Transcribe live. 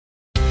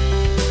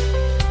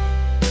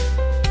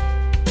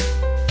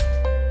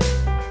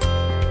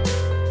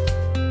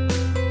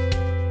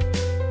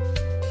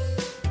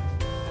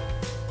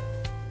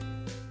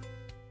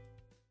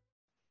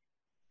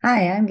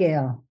Hi, I'm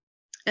Gail.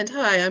 And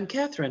hi, I'm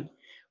Catherine.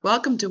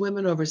 Welcome to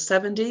Women Over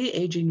 70,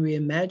 Aging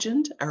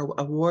Reimagined, our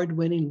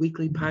award-winning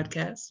weekly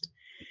podcast.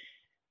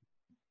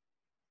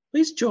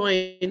 Please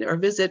join or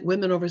visit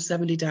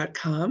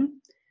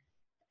womenover70.com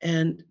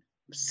and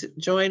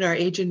join our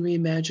Aging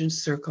Reimagined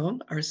Circle,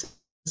 our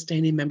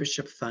sustaining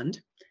membership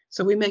fund,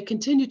 so we may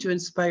continue to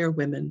inspire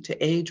women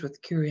to age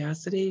with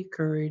curiosity,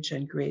 courage,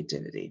 and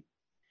creativity.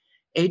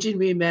 Aging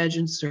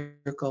Reimagined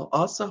Circle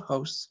also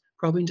hosts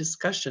probing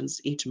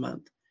discussions each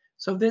month.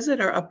 So visit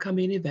our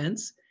upcoming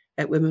events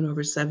at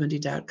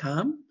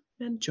womenover70.com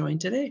and join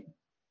today.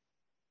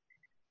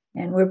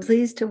 And we're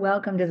pleased to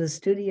welcome to the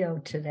studio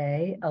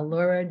today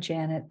Allura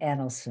Janet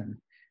Adelson,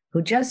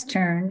 who just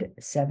turned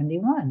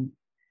 71.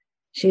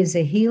 She is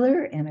a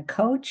healer and a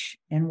coach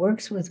and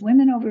works with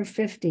women over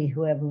 50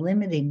 who have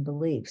limiting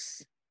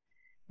beliefs.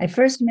 I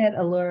first met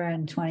Allura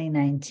in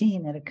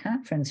 2019 at a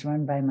conference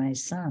run by my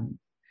son.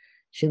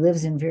 She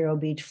lives in Vero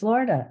Beach,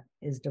 Florida,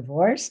 is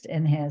divorced,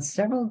 and has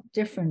several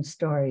different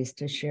stories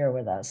to share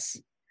with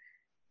us.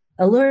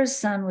 Allura's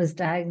son was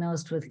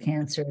diagnosed with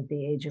cancer at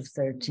the age of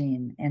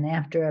 13, and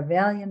after a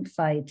valiant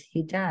fight,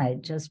 he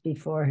died just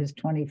before his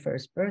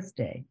 21st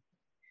birthday.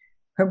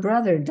 Her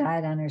brother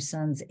died on her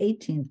son's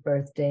 18th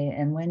birthday,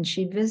 and when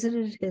she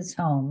visited his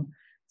home,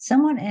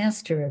 someone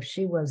asked her if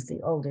she was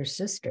the older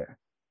sister.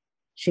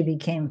 She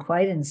became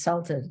quite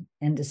insulted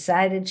and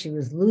decided she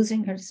was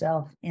losing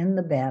herself in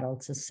the battle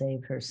to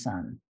save her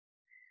son.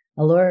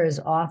 Allura is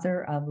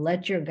author of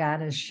Let Your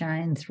Goddess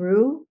Shine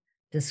Through,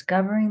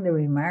 Discovering the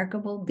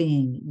Remarkable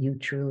Being You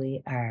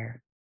Truly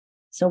Are.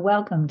 So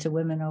welcome to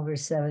Women Over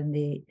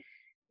 70,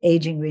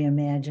 Aging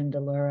Reimagined,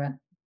 Allura.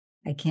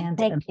 I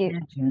can't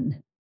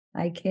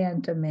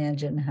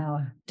imagine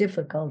how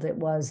difficult it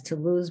was to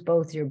lose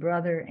both your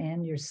brother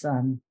and your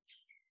son.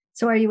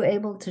 So are you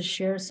able to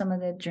share some of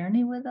that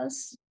journey with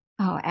us?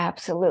 Oh,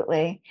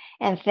 absolutely.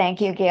 And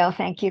thank you, Gail.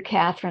 Thank you,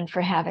 Catherine,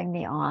 for having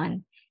me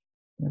on.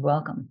 You're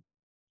welcome.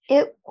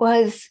 It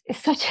was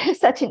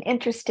such an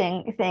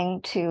interesting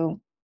thing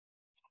to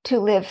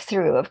live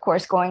through. Of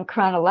course, going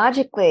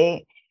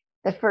chronologically,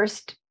 the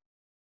first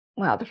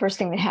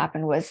thing that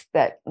happened was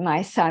that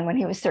my son, when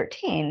he was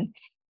 13,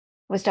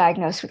 was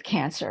diagnosed with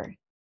cancer.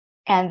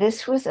 And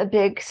this was a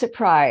big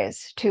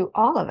surprise to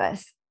all of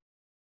us.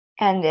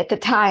 And at the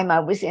time, I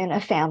was in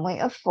a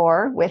family of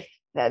four with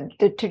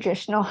the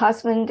traditional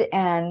husband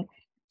and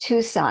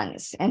two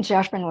sons, and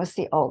Jeffrin was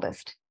the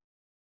oldest.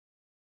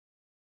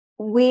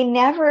 We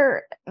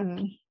never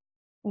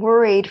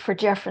worried for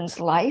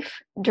Jeffrin's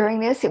life during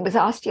this. It was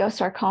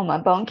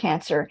osteosarcoma, bone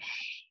cancer,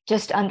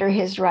 just under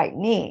his right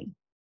knee.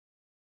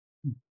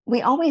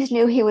 We always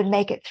knew he would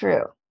make it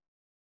through.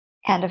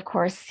 And of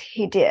course,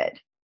 he did.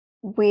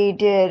 We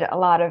did a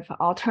lot of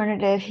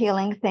alternative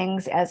healing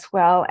things as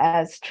well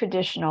as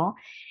traditional.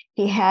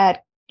 He had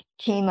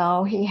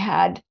chemo, he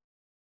had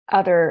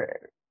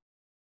other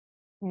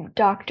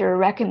doctor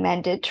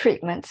recommended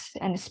treatments,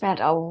 and spent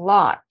a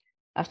lot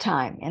of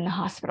time in the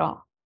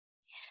hospital.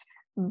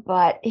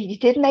 But he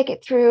did make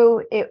it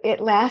through. It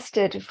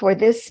lasted for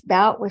this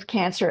bout with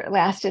cancer. It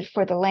lasted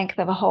for the length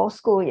of a whole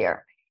school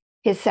year,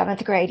 his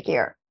 7th grade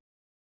year.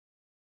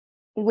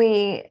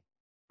 We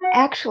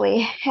actually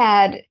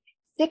had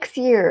 6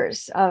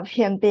 years of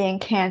him being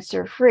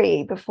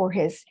cancer-free before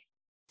his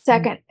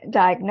second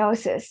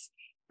diagnosis.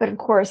 But of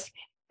course,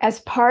 as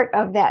part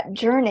of that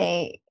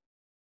journey,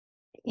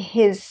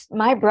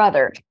 my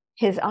brother,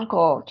 his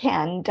uncle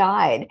Ken,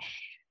 died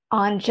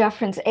on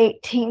Jeffrin's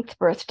 18th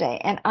birthday.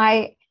 And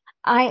I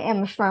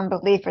am a firm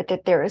believer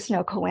that there is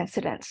no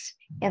coincidence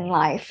in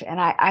life. And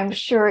I'm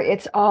sure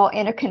it's all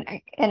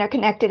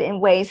interconnected in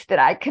ways that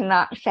I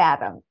cannot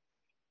fathom.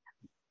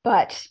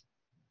 But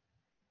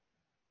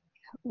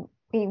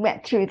we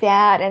went through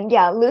that. And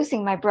yeah,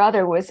 losing my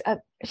brother was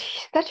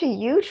such a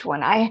huge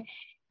one.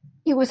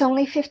 He was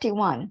only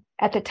 51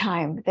 at the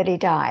time that he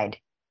died.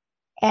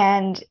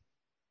 And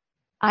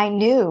I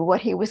knew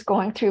what he was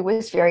going through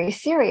was very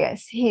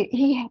serious.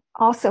 He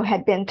also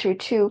had been through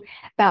 2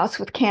 bouts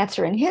with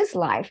cancer in his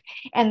life.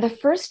 And the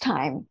first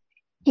time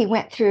he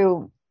went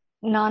through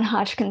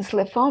non-Hodgkin's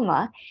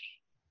lymphoma,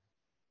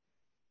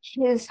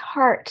 his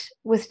heart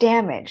was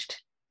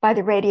damaged by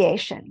the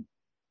radiation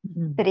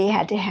that he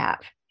had to have.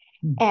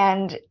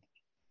 And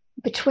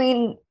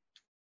between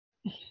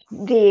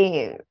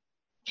the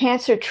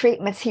cancer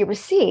treatments he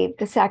received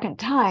the second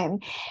time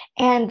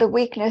and the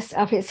weakness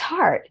of his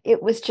heart, there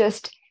was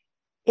just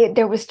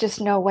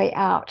no way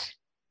out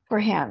for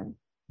him.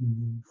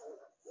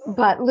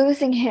 But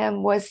losing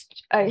him was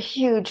a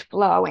huge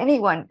blow.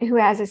 Anyone who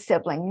has a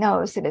sibling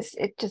knows that it's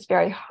just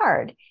very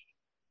hard.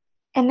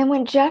 And then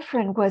when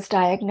Jeffrin was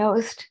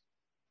diagnosed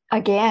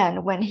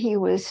again, when he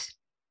was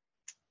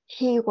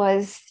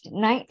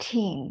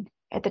 19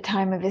 at the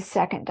time of his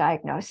second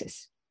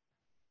diagnosis.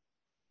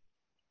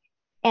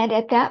 And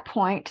at that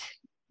point,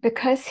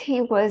 because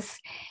he was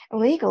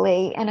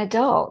legally an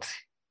adult,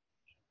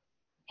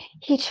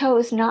 he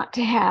chose not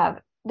to have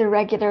the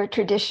regular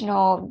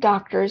traditional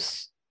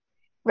doctors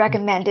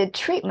recommended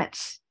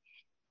treatments.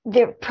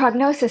 the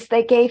prognosis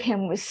they gave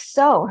him was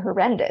so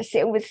horrendous.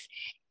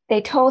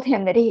 They told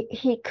him that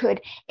he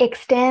could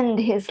extend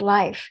his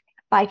life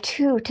by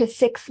 2 to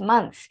 6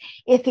 months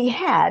if he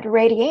had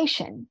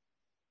radiation.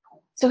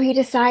 So he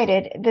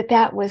decided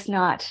that was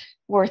not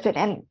worth it.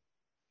 And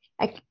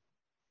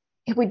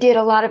we did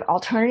a lot of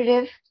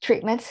alternative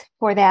treatments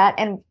for that.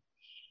 And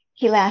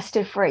he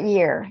lasted for a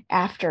year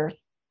after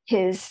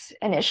his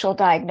initial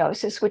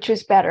diagnosis, which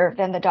was better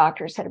than the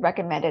doctors had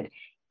recommended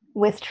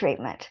with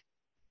treatment.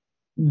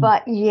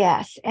 But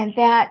yes, and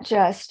that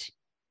just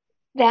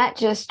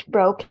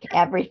broke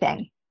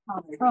everything.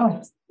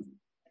 Oh.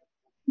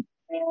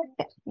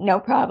 No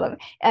problem.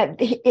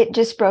 It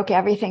just broke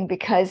everything,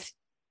 because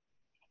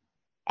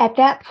at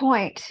that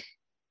point,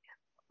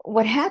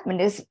 what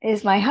happened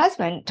is my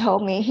husband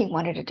told me he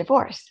wanted a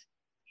divorce.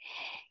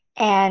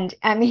 And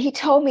I mean, he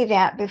told me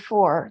that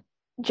before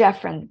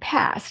Jeffrin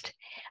passed,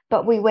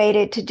 but we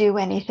waited to do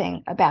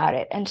anything about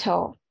it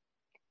until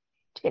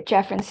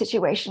Jeffrin's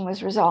situation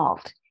was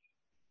resolved.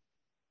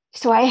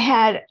 So I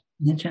had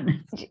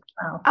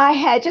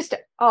just,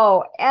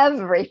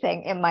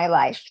 everything in my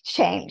life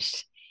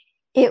changed.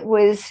 It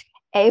was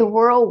a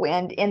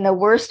whirlwind in the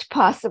worst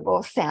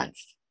possible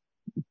sense.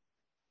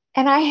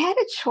 And I had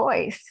a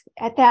choice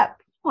at that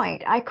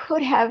point. I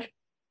could have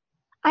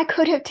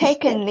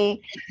taken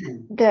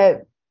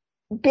the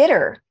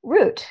bitter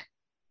route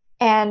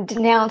and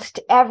denounced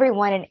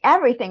everyone and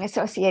everything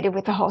associated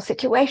with the whole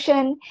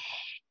situation.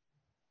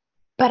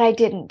 But I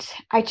didn't.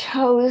 I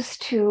chose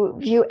to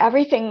view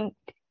everything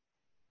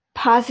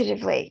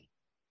positively,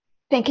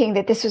 thinking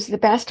that this was the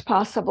best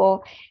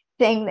possible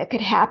thing that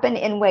could happen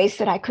in ways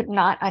that I could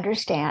not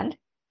understand.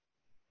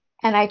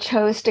 And I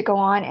chose to go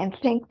on and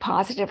think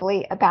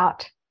positively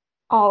about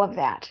all of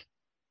that.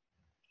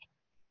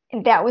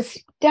 And that was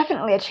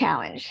definitely a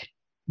challenge.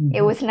 Mm-hmm.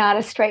 It was not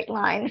a straight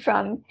line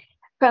from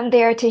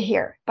there to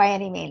here by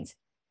any means.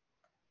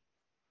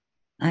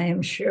 I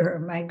am sure.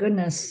 My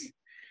goodness.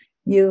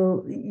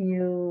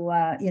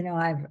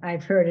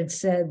 I've heard it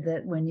said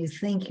that when you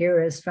think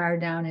you're as far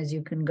down as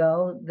you can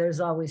go, there's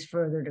always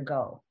further to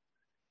go.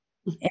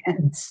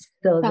 And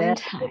so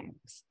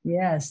sometimes,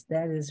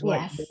 that is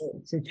what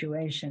the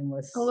situation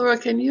was.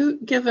 Allura, can you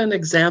give an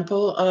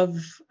example of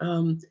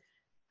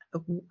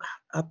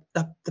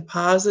the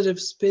positive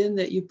spin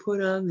that you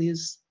put on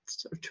these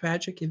sort of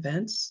tragic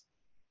events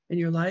in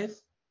your life?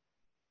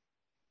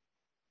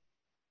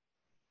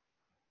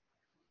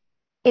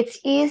 It's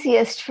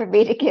easiest for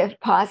me to give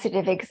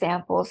positive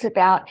examples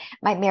about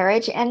my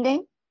marriage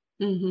ending,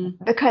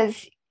 mm-hmm.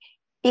 because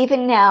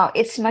even now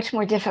it's much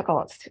more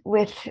difficult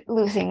with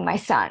losing my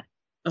son.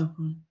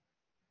 Uh-huh.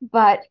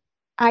 But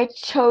I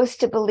chose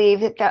to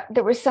believe that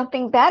there was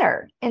something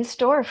better in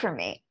store for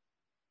me,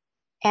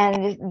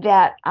 and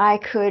that I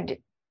could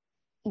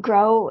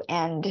grow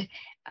and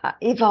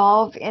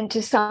evolve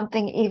into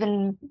something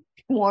even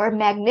more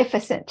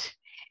magnificent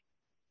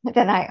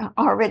than I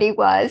already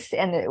was.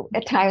 And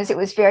at times it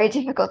was very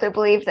difficult to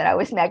believe that I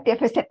was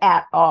magnificent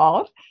at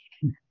all.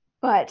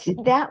 But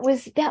that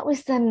was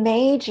the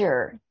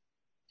major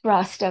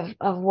thrust of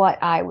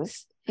what I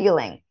was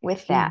feeling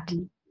with that.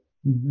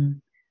 Mm-hmm. Mm-hmm.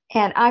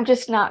 And I'm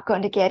just not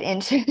going to get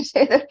into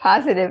the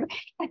positive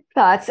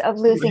thoughts of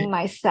losing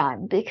my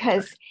son,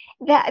 because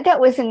that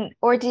was an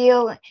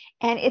ordeal,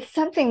 and it's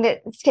something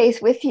that stays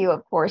with you,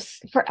 of course,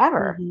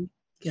 forever. Mm-hmm.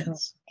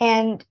 Yes.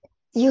 And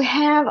you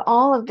have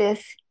all of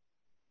this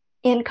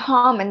in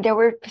common. There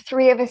were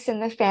 3 of us in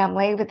the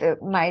family, with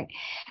my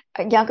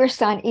younger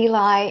son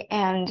Eli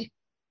and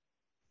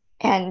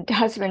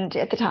husband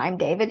at the time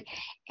David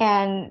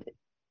and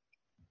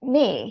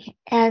me,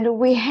 and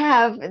we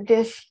have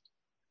this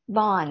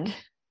bond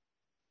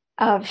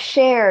of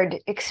shared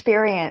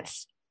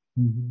experience,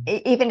 mm-hmm.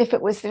 even if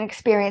it was an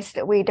experience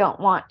that we don't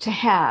want to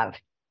have.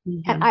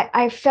 Mm-hmm. And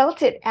I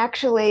felt it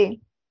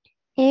actually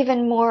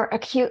even more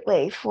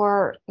acutely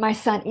for my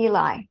son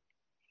Eli,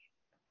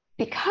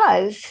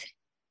 because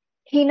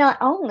he not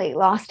only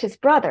lost his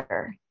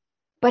brother,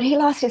 but he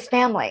lost his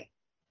family.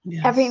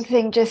 Yes.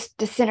 Everything just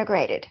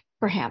disintegrated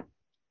for him.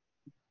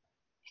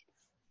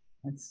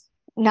 That's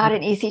not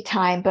an easy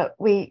time, but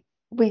we've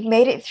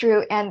made it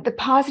through, and the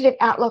positive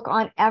outlook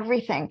on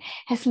everything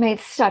has made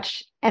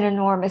such an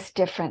enormous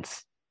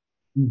difference.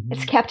 Mm-hmm.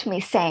 It's kept me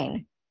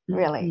sane,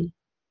 really.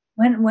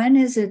 When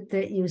is it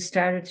that you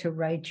started to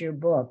write your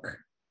book?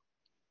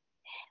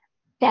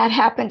 That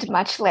happened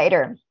much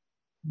later.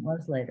 It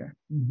was later.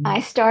 Mm-hmm. I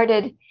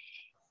started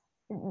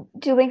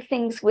doing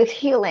things with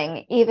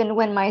healing even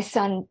when my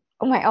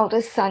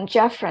oldest son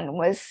Jeffrin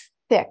was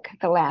sick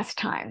the last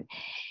time,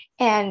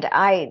 and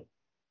I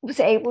was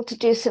able to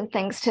do some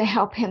things to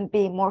help him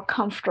be more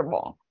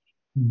comfortable.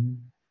 Mm-hmm.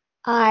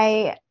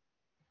 I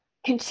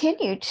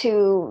continue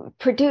to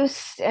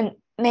produce and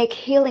make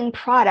healing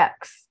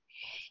products,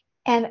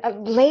 and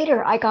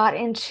later I got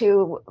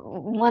into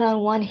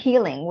one-on-one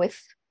healing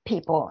with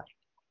people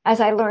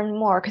as I learned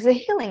more, because the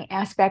healing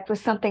aspect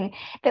was something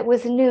that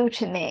was new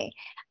to me.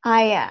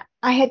 I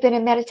had been a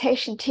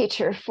meditation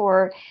teacher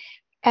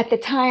at the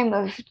time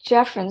of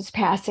Jeffrin's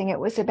passing, it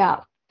was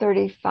about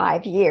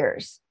 35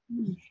 years.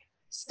 Mm.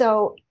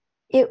 So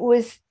it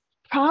was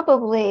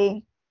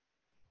probably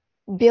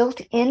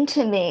built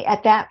into me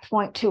at that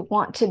point to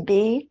want to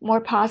be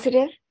more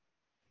positive.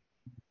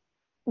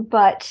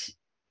 But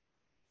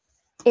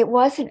it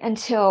wasn't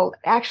until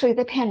actually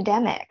the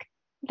pandemic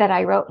that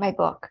I wrote my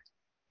book.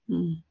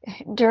 Mm.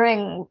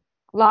 During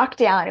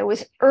lockdown, it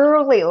was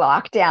early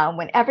lockdown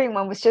when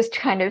everyone was just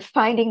kind of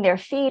finding their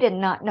feet and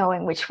not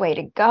knowing which way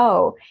to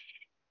go.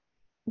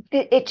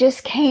 It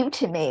just came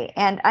to me.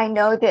 And I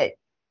know that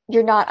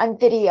you're not on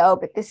video,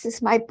 but this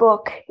is my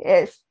book,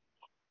 is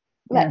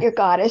Let Your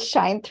Goddess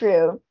Shine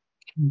Through.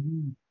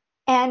 Mm-hmm.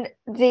 And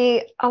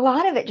a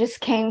lot of it just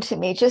came to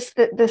me, just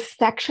the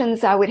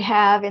sections I would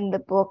have in the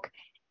book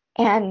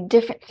and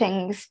different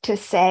things to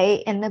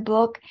say in the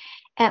book.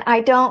 And I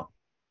don't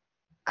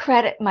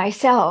credit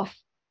myself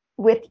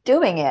with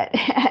doing it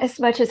as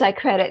much as I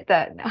credit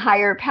the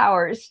higher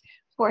powers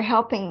for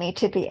helping me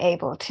to be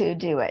able to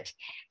do it,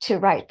 to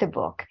write the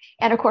book.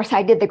 And of course,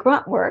 I did the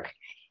grunt work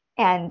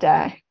and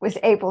was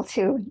able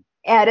to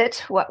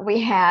edit what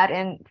we had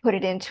and put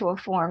it into a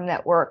form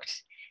that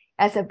worked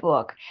as a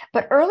book.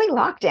 But early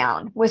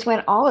lockdown was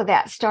when all of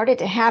that started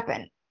to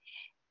happen.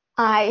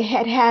 I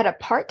had a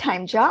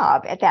part-time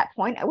job at that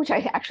point, which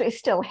I actually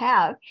still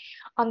have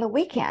on the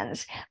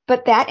weekends,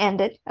 but that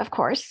ended, of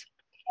course.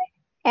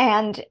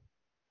 And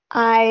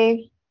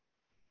I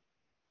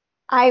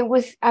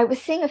was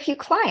seeing a few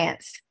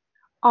clients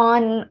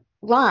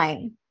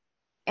online,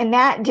 and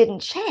that didn't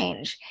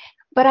change.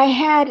 But I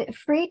had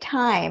free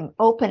time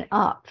open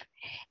up.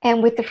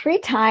 And with the free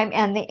time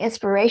and the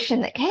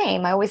inspiration that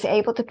came, I was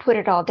able to put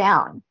it all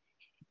down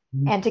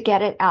and to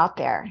get it out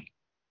there.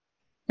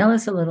 Tell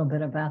us a little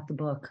bit about the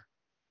book.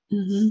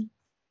 Mm-hmm.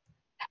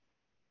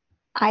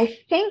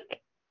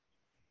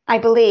 I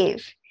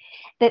believe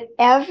that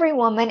every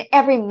woman,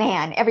 every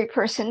man, every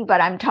person,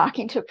 but I'm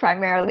talking to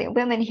primarily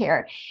women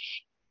here,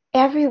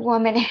 every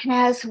woman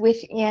has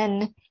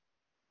within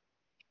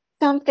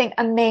something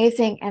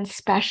amazing and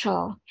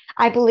special.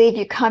 I believe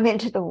you come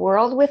into the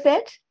world with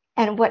it,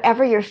 and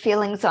whatever your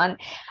feelings on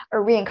a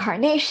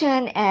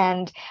reincarnation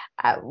and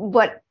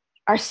what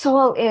our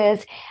soul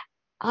is,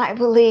 I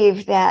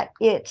believe that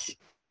it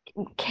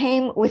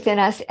came within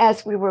us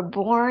as we were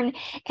born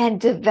and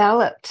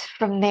developed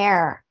from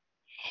there.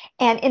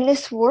 And in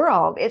this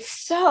world, it's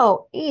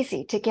so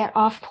easy to get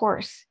off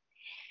course.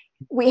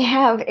 We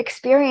have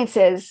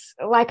experiences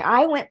like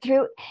I went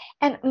through,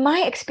 and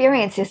my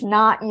experience is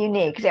not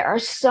unique. There are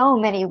so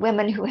many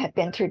women who have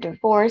been through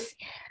divorce,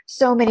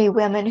 so many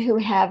women who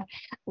have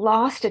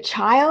lost a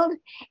child,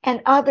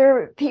 and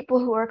other people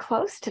who are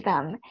close to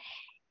them.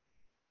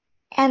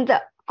 And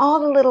all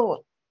the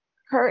little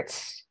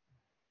hurts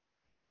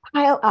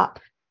pile up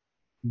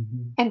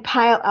and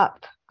pile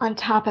up on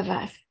top of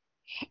us.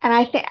 And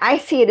I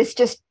see it as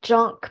just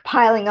junk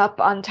piling up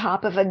on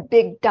top of a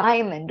big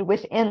diamond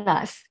within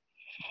us.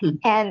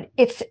 And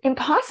it's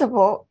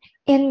impossible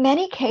in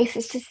many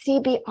cases to see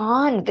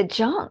beyond the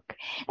junk.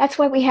 That's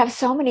why we have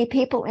so many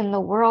people in the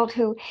world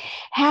who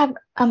have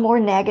a more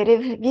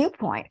negative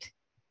viewpoint.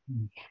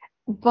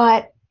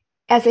 But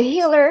as a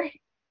healer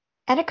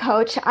and a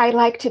coach, I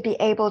like to be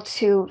able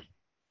to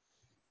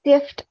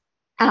sift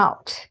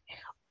out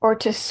or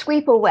to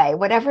sweep away,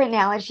 whatever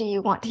analogy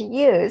you want to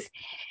use,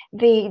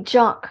 the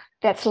junk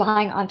that's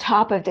lying on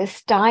top of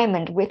this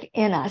diamond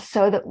within us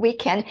so that we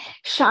can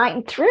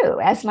shine through,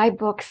 as my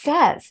book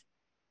says.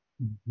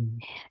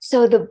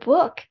 So the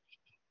book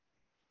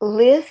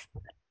lists,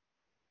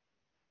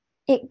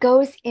 it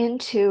goes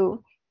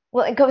into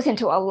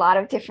a lot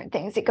of different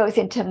things. It goes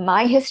into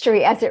my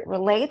history as it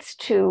relates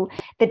to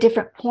the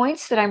different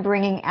points that I'm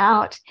bringing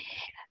out,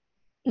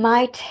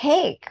 my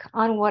take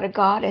on what a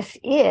goddess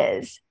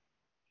is.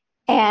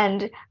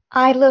 And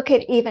I look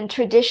at even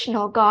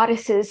traditional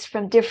goddesses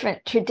from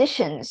different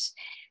traditions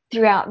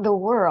throughout the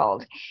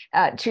world.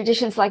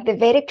 Traditions like the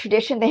Vedic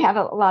tradition, they have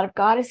a lot of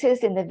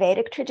goddesses in the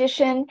Vedic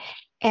tradition,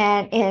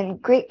 and in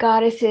Greek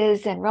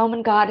goddesses and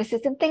Roman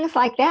goddesses and things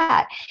like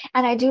that.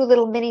 And I do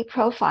little mini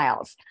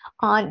profiles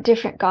on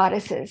different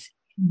goddesses.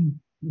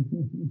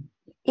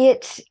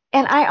 And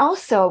I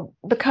also,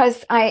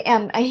 because I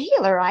am a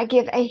healer, I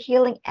give a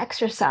healing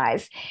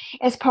exercise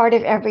as part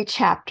of every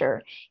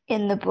chapter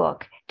in the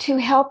book to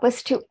help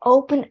us to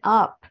open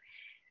up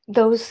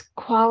those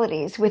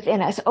qualities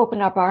within us,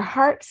 open up our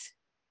hearts,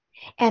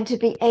 and to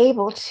be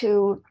able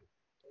to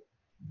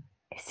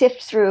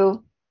sift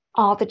through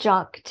all the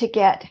junk to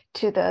get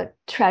to the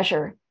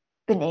treasure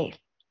beneath.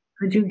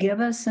 Could you give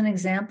us an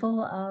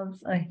example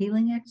of a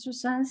healing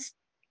exercise?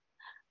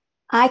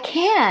 I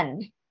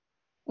can.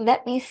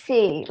 Let me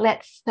see.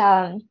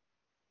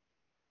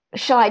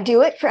 Shall I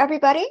do it for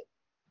everybody?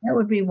 That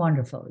would be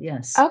wonderful.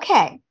 Yes.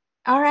 Okay.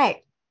 All right.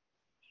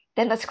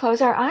 Then let's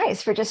close our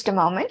eyes for just a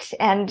moment.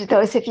 And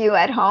those of you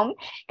at home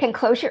can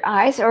close your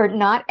eyes or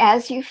not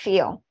as you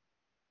feel.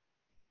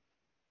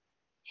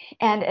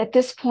 And at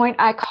this point,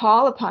 I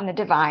call upon the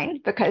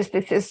divine because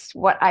this is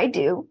what I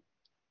do.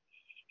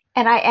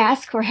 And I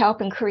ask for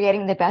help in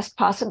creating the best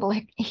possible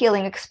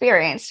healing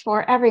experience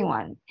for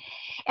everyone.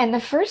 And the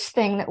first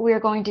thing that we're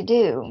going to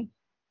do,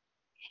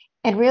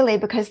 and really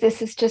because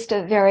this is just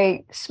a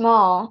very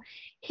small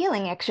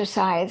healing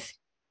exercise,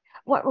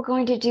 what we're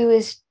going to do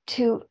is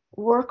to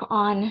work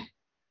on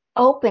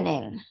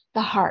opening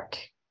the heart.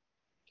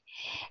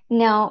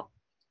 Now,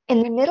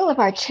 in the middle of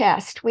our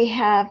chest, we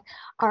have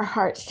our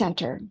heart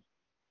center.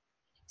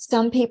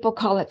 Some people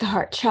call it the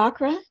heart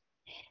chakra.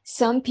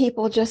 Some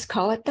people just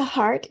call it the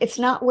heart. It's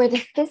not where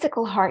the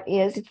physical heart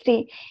is, it's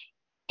the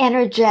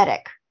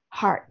energetic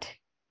heart.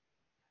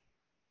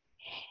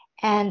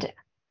 And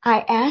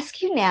I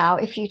ask you now,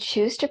 if you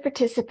choose to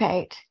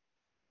participate,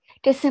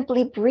 to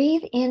simply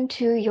breathe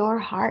into your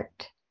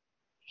heart.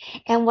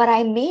 And what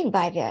I mean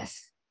by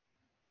this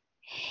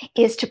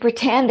is to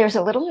pretend there's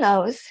a little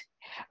nose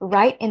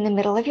right in the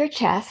middle of your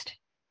chest,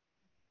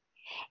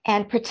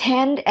 and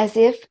pretend as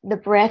if the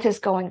breath is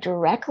going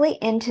directly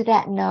into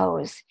that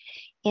nose,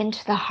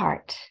 into the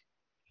heart.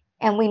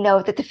 And we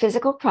know that the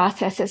physical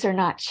processes are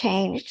not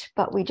changed,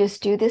 but we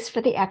just do this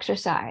for the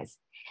exercise.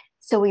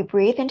 So we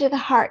breathe into the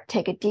heart,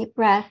 take a deep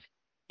breath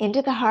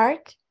into the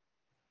heart,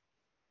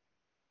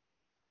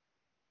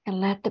 and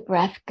let the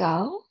breath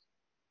go.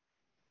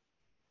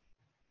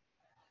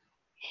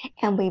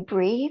 And we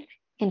breathe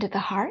into the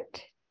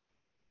heart,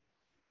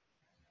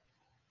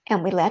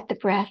 and we let the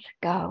breath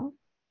go.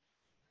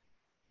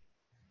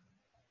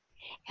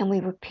 And we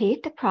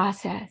repeat the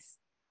process,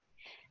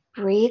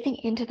 breathing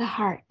into the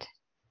heart,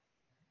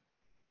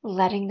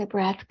 letting the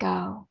breath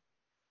go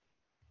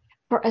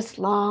for as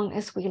long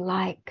as we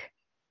like.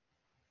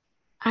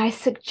 I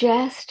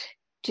suggest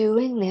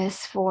doing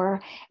this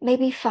for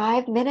maybe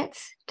 5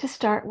 minutes to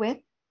start with.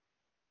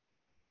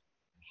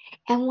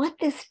 And what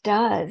this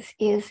does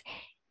is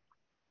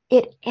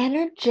it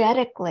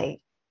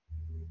energetically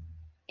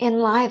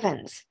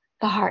enlivens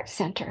the heart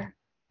center.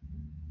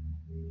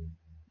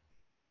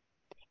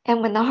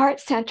 And when the heart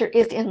center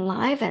is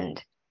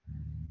enlivened,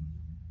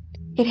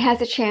 it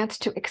has a chance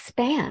to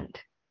expand.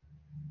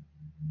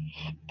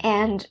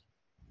 And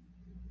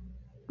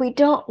we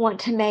don't want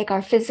to make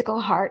our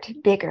physical heart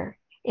bigger.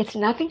 It's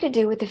nothing to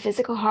do with the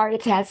physical heart.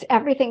 It has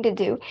everything to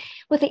do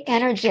with the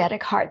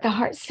energetic heart, the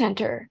heart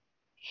center.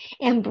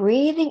 And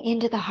breathing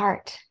into the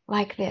heart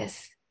like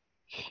this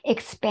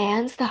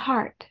expands the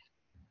heart.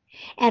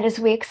 And as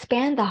we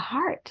expand the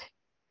heart,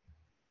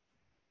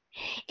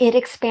 it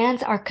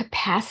expands our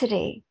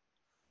capacity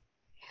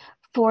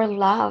for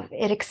love.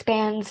 It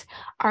expands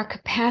our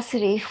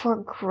capacity for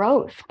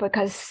growth,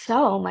 because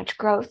so much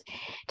growth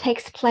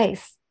takes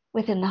place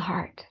within the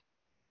heart.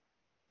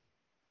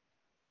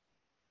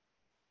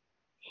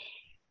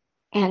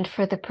 And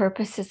for the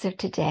purposes of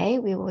today,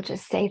 we will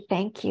just say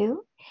thank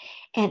you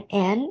and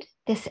end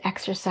this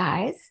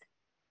exercise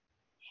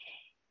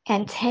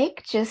and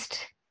take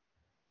just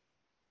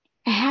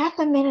a half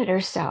a minute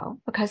or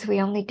so, because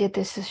we only did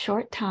this a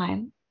short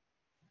time,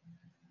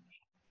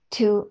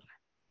 to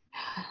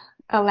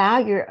allow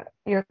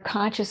your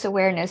conscious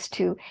awareness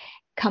to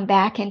come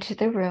back into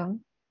the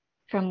room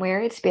from where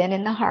it's been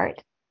in the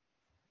heart.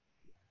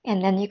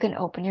 And then you can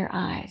open your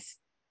eyes.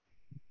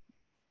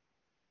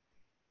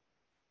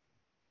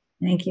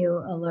 Thank you,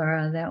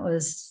 Allura. That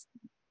was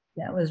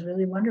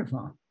really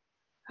wonderful.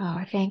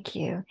 Oh, thank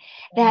you.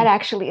 That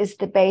actually is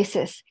the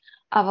basis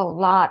of a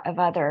lot of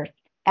other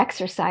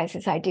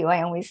exercises I do.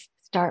 I always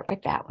start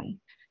with that one.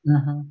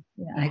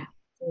 Yeah, I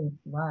see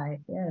why.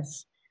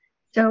 Yes.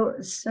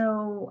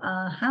 So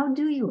how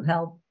do you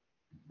help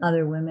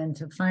other women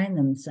to find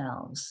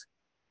themselves?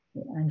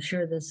 I'm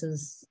sure this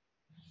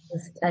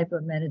type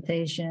of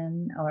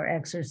meditation or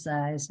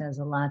exercise has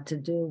a lot to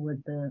do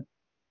with the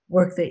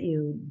work that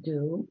you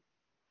do.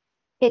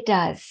 It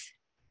does.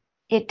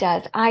 It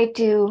does. I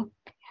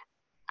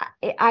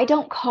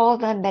don't call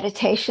them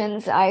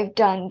meditations. I've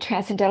done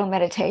transcendental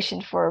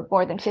meditation for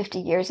more than 50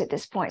 years at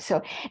this point.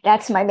 So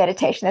that's my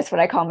meditation. That's what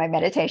I call my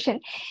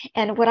meditation.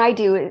 And what I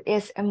do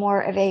is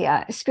more of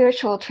a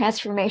spiritual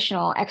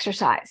transformational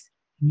exercise.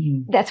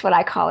 Mm-hmm. That's what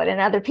I call it.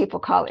 And other people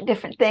call it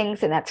different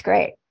things, and that's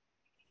great.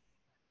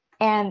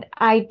 And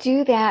I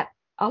do that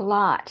a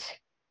lot.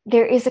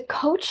 There is a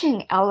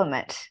coaching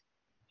element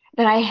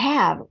that I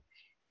have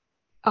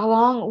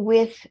along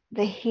with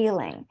the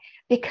healing,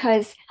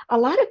 because a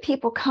lot of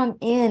people come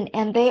in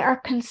and they are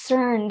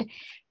concerned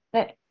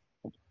that,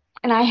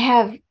 and I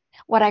have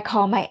what I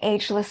call my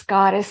ageless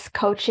goddess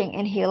coaching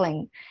and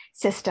healing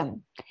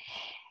system.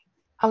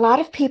 A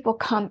lot of people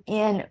come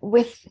in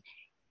with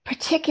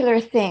particular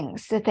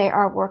things that they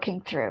are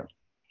working through,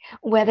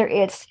 whether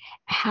it's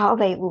how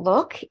they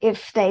look,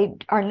 if they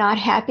are not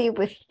happy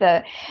with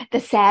the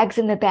sags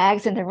and the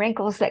bags and the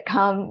wrinkles that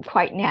come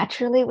quite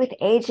naturally with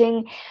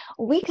aging,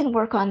 we can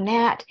work on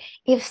that.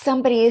 If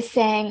somebody is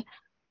saying,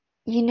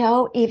 you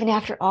know, even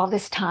after all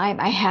this time,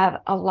 I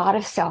have a lot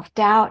of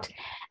self-doubt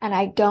and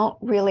I don't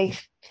really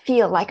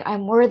feel like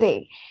I'm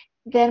worthy,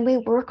 then we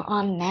work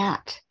on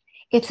that.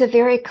 It's a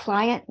very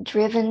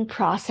client-driven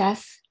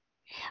process.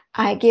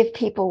 I give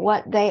people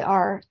what they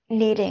are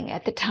needing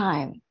at the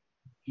time.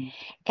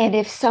 And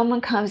if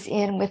someone comes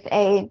in with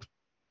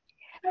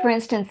for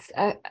instance,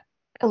 a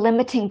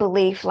limiting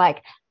belief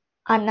like,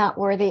 I'm not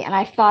worthy, and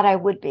I thought I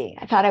would be.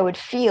 I thought I would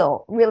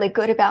feel really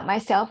good about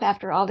myself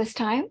after all this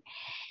time.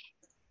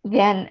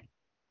 Then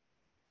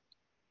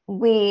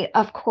we,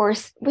 of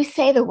course, we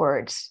say the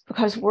words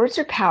because words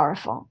are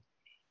powerful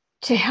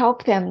to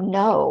help them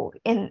know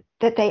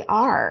that they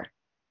are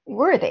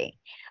worthy.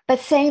 But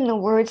saying the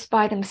words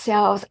by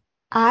themselves,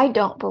 I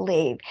don't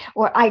believe,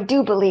 or I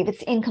do believe,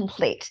 it's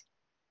incomplete.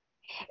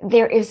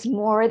 There is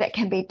more that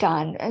can be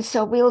done. And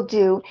so we'll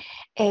do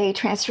a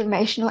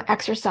transformational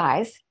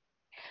exercise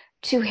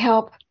to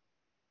help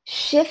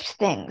shift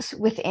things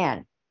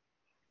within.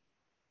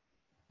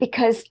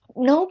 Because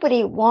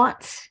nobody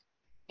wants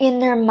in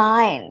their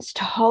minds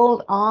to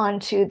hold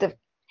on to the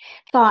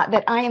thought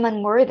that I am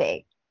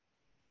unworthy.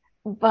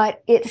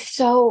 But it's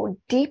so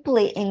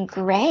deeply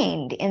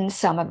ingrained in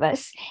some of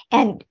us,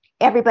 and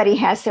everybody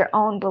has their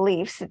own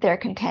beliefs that they're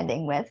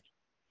contending with,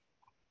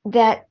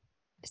 that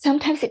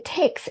sometimes it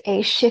takes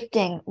a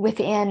shifting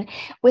within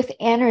with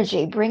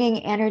energy,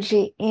 bringing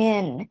energy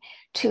in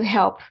to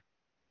help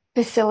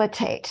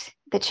facilitate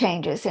the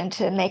changes and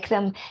to make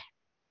them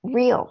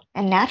real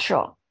and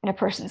natural in a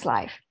person's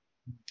life.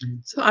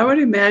 So I would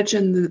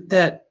imagine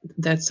that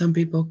some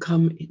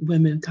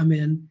women come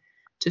in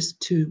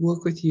just to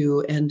work with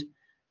you, and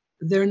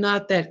they're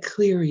not that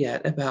clear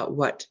yet about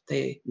what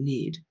they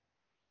need.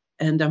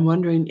 And I'm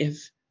wondering if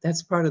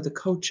that's part of the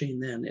coaching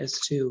then, is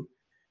to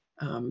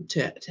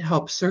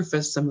help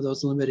surface some of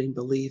those limiting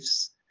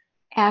beliefs.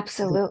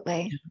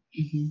 Absolutely.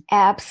 Mm-hmm.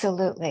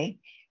 Absolutely.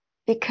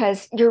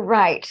 Because you're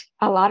right.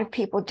 A lot of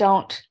people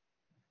don't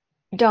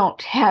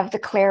have the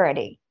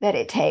clarity that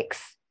it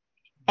takes.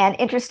 And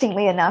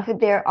interestingly enough,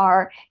 there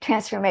are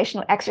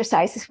transformational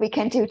exercises we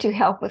can do to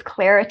help with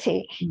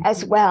clarity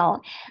as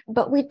well.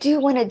 But we do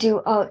want to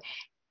do an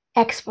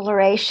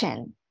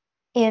exploration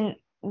in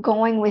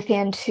going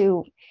within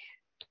to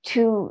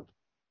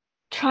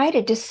try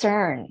to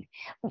discern.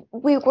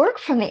 We work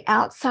from the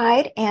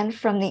outside and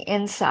from the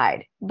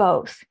inside,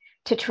 both,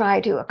 to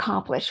try to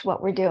accomplish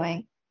what we're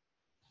doing.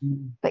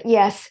 But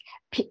yes,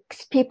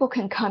 people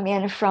can come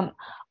in from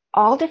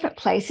all different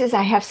places.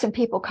 I have some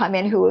people come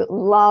in who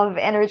love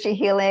energy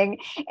healing,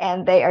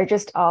 and they are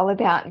just all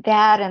about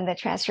that and the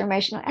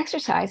transformational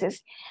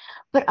exercises.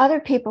 But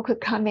other people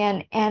could come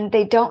in and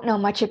they don't know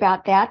much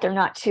about that. They're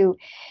not too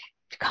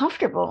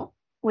comfortable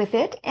with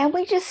it. And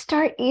we just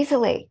start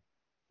easily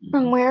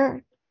from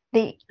where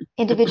the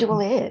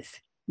individual is.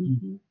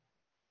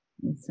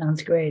 It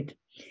sounds great.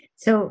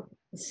 So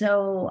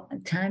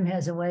time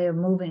has a way of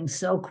moving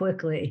so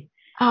quickly.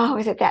 Oh,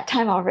 is it that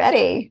time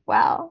already?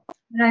 Wow.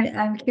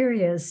 I'm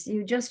curious,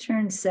 you just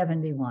turned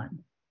 71.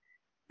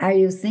 Are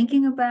you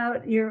thinking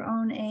about your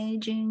own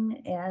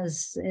aging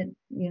as it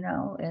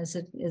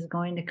is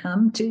going to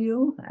come to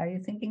you? Are you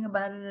thinking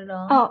about it at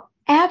all? Oh,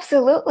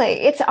 absolutely.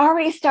 It's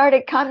already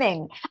started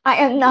coming. I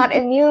am not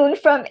immune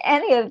from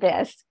any of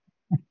this.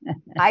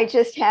 I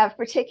just have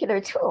particular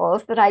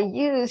tools that I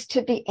use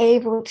to be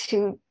able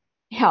to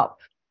help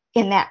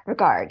in that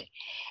regard.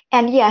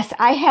 And yes,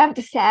 I have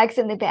the sags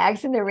and the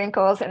bags and the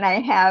wrinkles, and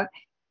I have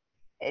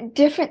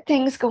different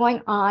things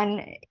going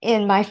on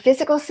in my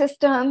physical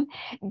system.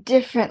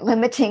 Different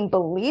limiting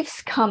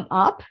beliefs come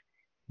up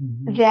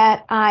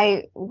that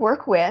I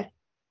work with.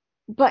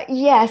 But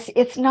yes,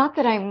 it's not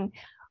that I'm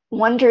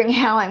wondering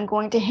how I'm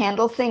going to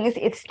handle things.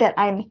 It's that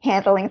I'm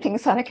handling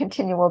things on a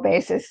continual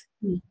basis.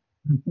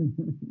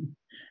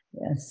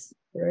 Yes,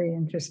 very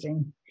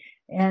interesting.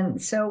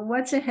 And so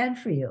what's ahead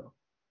for you?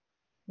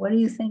 What are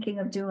you thinking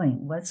of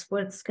doing? What's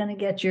going to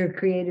get your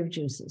creative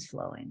juices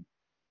flowing?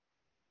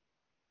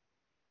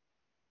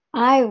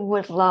 I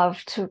would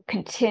love to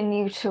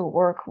continue to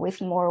work with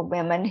more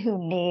women who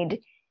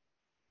need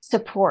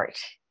support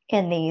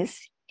in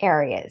these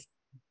areas.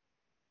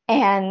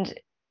 And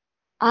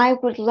I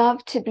would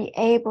love to be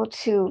able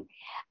to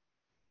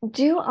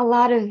do a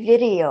lot of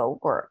video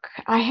work.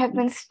 I have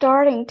been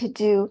starting to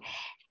do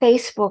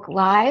Facebook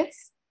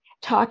Lives,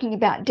 talking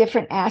about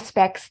different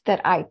aspects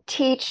that I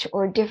teach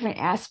or different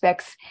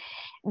aspects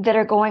that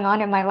are going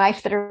on in my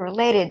life that are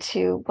related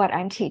to what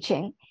I'm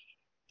teaching.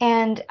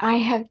 And I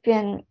have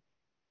been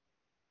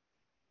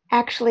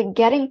actually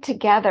getting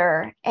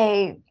together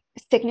a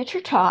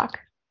signature talk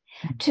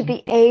to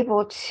be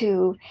able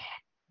to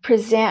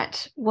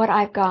present what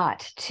I've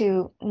got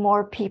to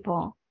more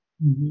people.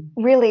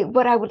 Really,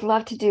 what I would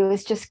love to do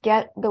is just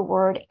get the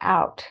word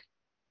out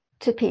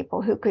to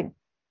people who could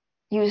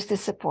use the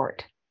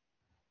support.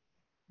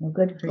 Well,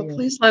 good for you.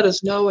 Please let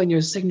us know when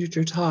your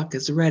signature talk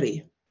is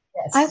ready.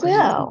 Yes, I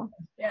will.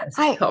 Yes,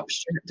 help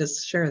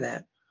share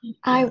that.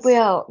 I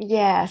will.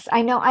 Yes,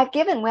 I know I've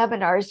given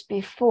webinars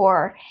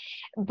before,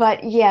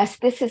 but yes,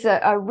 this is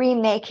a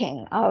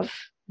remaking of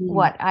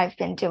what I've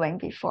been doing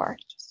before.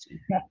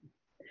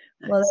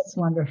 Well, that's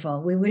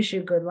wonderful. We wish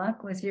you good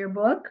luck with your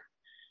book.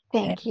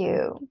 Thank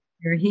you.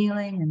 Your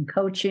healing and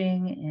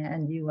coaching,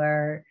 and you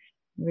are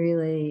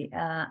really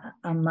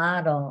a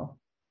model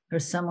for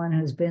someone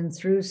who's been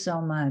through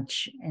so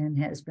much and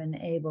has been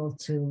able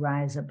to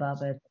rise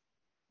above it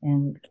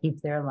and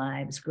keep their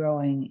lives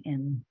growing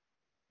and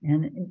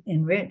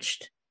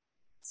enriched.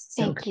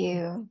 Thank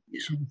you.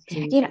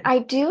 Yeah. I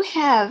do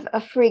have a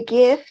free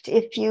gift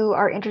if you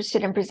are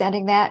interested in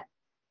presenting that.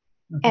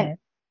 Okay. And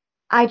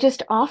I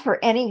just offer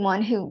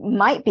anyone who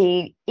might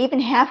be even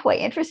halfway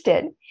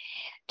interested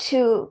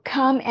to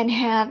come and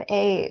have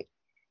a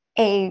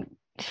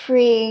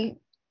free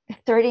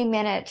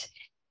 30-minute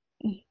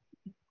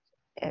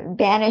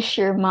banish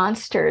your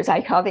monsters.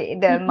 I call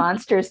the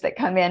monsters that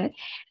come in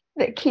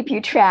that keep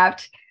you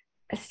trapped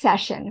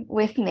session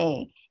with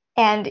me.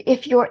 And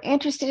if you're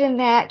interested in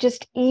that,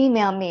 just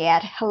email me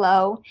at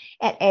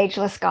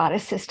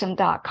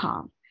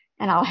hello@agelessgoddesssystem.com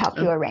and I'll help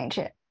you arrange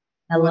it.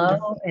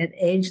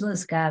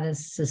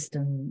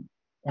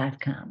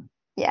 hello@agelessgoddesssystem.com.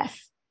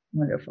 Yes.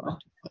 Wonderful.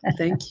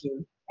 Thank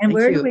you. And Thank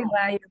where you. do we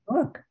buy your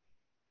book?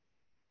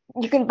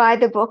 You can buy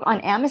the book on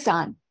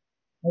Amazon.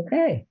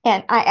 Okay.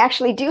 And I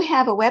actually do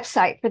have a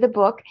website for the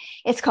book.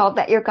 It's called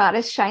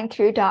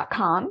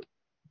letyourgoddessshinethrough.com.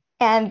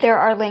 And there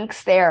are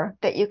links there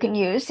that you can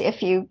use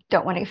if you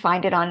don't want to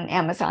find it on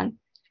Amazon.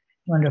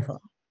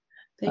 Wonderful.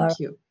 Thank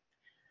you.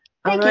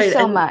 Thank you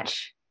so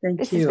much. Thank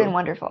this you. has been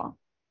wonderful.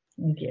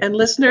 Thank you. And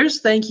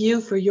listeners, thank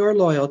you for your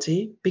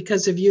loyalty.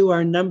 Because of you,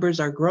 our numbers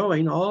are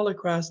growing all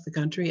across the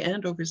country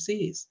and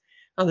overseas.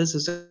 Well, this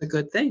is a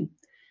good thing.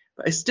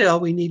 But still,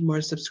 we need more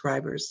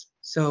subscribers.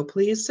 So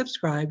please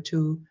subscribe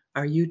to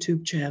our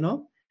YouTube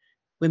channel,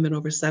 Women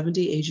Over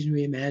 70 Aging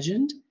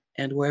Reimagined,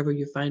 and wherever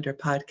you find our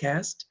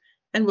podcast.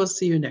 And we'll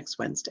see you next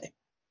Wednesday.